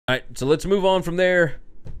All right, so let's move on from there.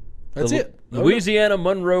 That's it.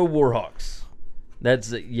 Louisiana-Monroe Warhawks.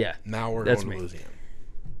 That's yeah. Now we're that's going to me. Louisiana.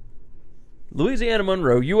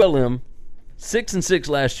 Louisiana-Monroe, ULM, 6-6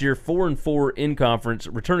 last year, 4-4 in conference.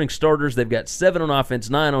 Returning starters, they've got 7 on offense,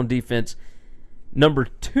 9 on defense. Number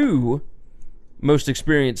 2 most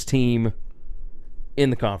experienced team in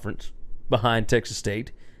the conference, behind Texas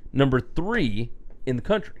State. Number 3 in the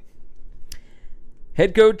country.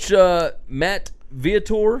 Head coach Matt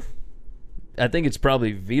Viator, I think it's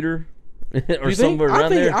probably Viator or somewhere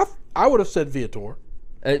around there. I would have said Viator.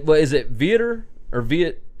 Well, is it Viator or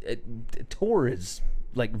Viator? Tor is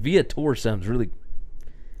like Viator sounds really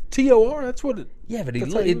T-O-R. That's what it. Yeah, but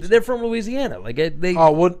they're from Louisiana. Like they.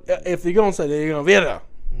 Oh, well, if you're gonna say that, you're gonna Viator.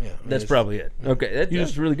 Yeah, that's probably it. Okay,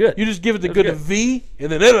 that's really good. You just give it the good V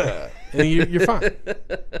and then and you're fine.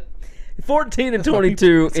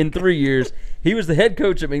 14-22 in 3 years. He was the head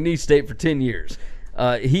coach at McNeese State for 10 years.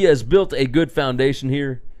 He has built a good foundation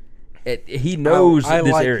here. He knows I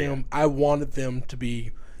this like area. Him. I wanted them to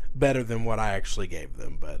be better than what I actually gave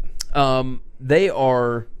them, but they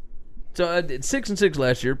are 6-6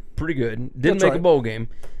 last year, pretty good. Didn't make a bowl game.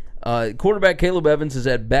 Quarterback Caleb Evans has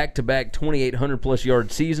had back-to-back 2,800-plus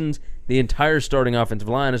yard seasons. The entire starting offensive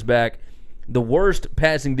line is back. The worst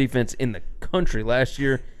passing defense in the country last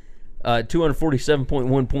year,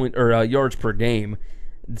 247.1 yards per game.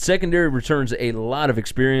 The secondary returns a lot of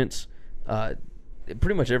experience.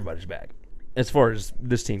 Pretty much everybody's back as far as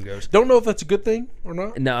this team goes. Don't know if that's a good thing or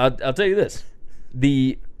not. Now, I'll tell you this: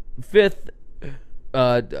 the fifth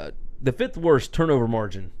worst turnover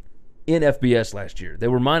margin in FBS last year. They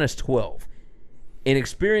were -12. An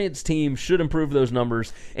experienced team should improve those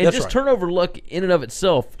numbers, and That's just right. turnover luck in and of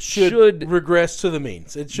itself should regress to the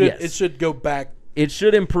means. It should. Yes. It should go back. It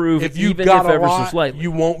should improve, If you even got if a ever so lot, slightly.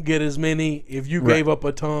 you won't get as many. If you gave up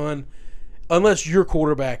a ton, unless your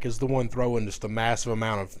quarterback is the one throwing just a massive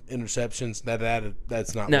amount of interceptions,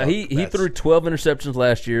 that's not. Now luck. he That's- threw 12 interceptions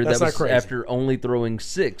last year. That's That not was crazy. after only throwing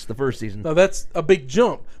 6 the first season. No, that's a big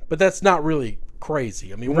jump, but that's not really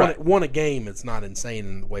crazy. I mean, Right. one a game, it's not insane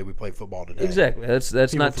in the way we play football today. Exactly. That's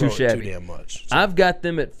People not too throw it shabby. Too damn much. So, I've got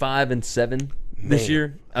them at 5-7 this Man.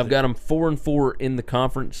 year. I've got them 4-4 in the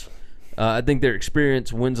conference. I think their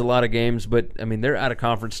experience wins a lot of games, but I mean they're out of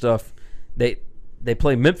conference stuff. They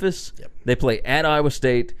play Memphis. Yep. They play at Iowa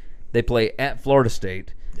State. They play at Florida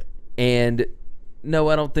State. Yep. And no,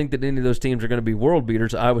 I don't think that any of those teams are going to be world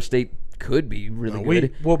beaters. Iowa State could be really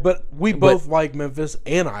good. but we both like Memphis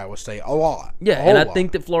and Iowa State a lot. Yeah, A whole and I lot.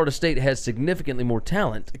 think that Florida State has significantly more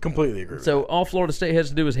talent. I completely agree. So all Florida State has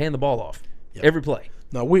to do is hand the ball off every play.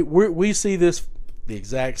 No, we see this the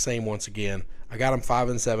exact same once again. I got them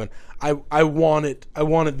 5-7. I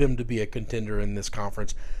wanted them to be a contender in this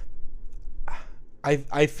conference.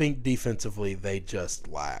 I think defensively they just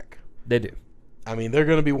lack. They do. I mean, they're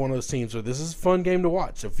going to be one of those teams where this is a fun game to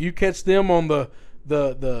watch. If you catch them on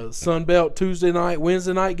the Sun Belt Tuesday night,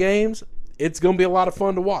 Wednesday night games, it's going to be a lot of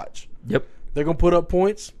fun to watch. Yep. They're going to put up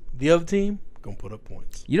points. The other team going to put up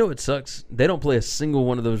points. You know what sucks? They don't play a single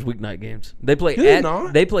one of those weeknight games. They play Do they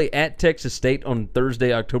not? They play at Texas State on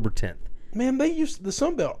Thursday, October 10th. Man, the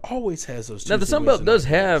Sun Belt always has those. Now the Tuesday, Sun Belt Wednesday does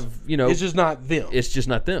night games. have, you know, It's just not them. it's just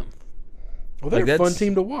not them. Well, they're like a fun that's-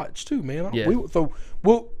 team to watch too, man. Yeah.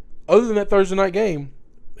 Other than that Thursday night game,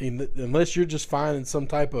 I mean, unless you're just finding some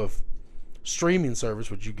type of streaming service,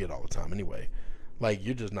 which you get all the time anyway, like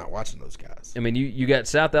you're just not watching those guys. I mean, you got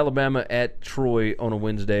South Alabama at Troy on a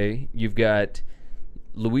Wednesday. You've got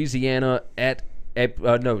Louisiana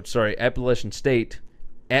Appalachian State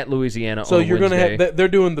at Louisiana So on a you're going to Wednesday. have they're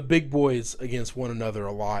doing the big boys against one another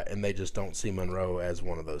a lot, and they just don't see Monroe as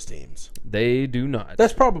one of those teams. They do not.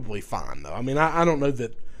 That's probably fine though. I mean, I don't know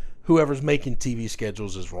that whoever's making TV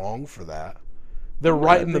schedules is wrong for that. They're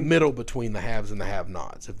right in the middle between the haves and the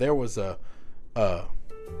have-nots. If there was a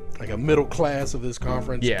middle class of this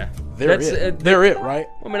conference, Yeah. they're That's- it. They're it, right?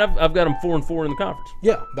 I mean, I've got them 4-4 in the conference.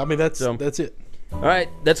 Yeah, I mean that's it. All right,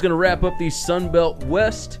 that's going to wrap up the Sun Belt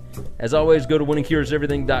West. As always, go to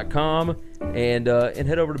winningcureseverything.com and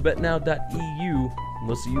head over to betnow.eu.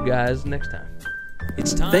 We'll see you guys next time.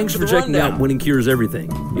 It's time Thanks for for the checking rundown. out Winning Cures Everything.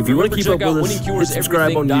 If you want to keep up with us, hit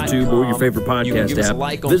subscribe on YouTube or your favorite podcast app.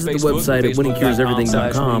 Visit the website at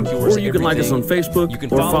winningcureseverything.com, or you can like us on Facebook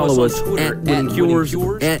or follow us at Winning Cures,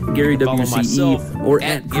 at Gary WCE, or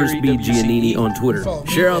at Chris B. Giannini on Twitter.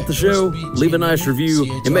 Share out the show, leave a nice review,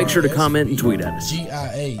 and make sure to comment and tweet at us.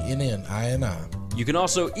 GIANNINI. You can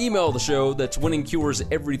also email the show. That's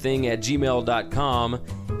winningcureseverything@gmail.com.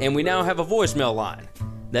 And we now have a voicemail line.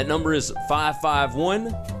 That number is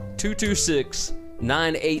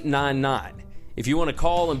 551-226-9899. If you want to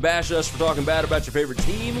call and bash us for talking bad about your favorite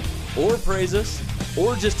team, or praise us,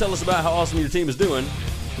 or just tell us about how awesome your team is doing,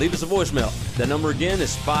 leave us a voicemail. That number again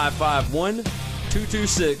is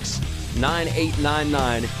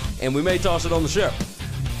 551-226-9899, and we may toss it on the show.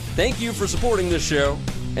 Thank you for supporting this show,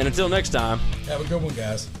 and until next time, have a good one,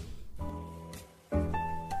 guys.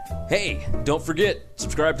 Hey, don't forget,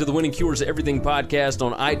 subscribe to the Winning Cures Everything podcast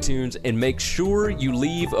on iTunes and make sure you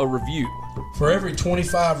leave a review. For every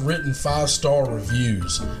 25 written 5-star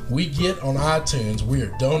reviews we get on iTunes, we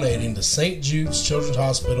are donating to St. Jude's Children's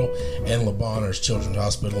Hospital and Le Bonheur Children's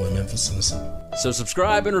Hospital in Memphis, Tennessee. So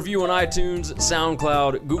subscribe and review on iTunes,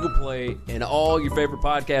 SoundCloud, Google Play, and all your favorite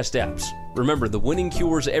podcast apps. Remember, the Winning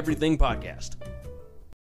Cures Everything podcast.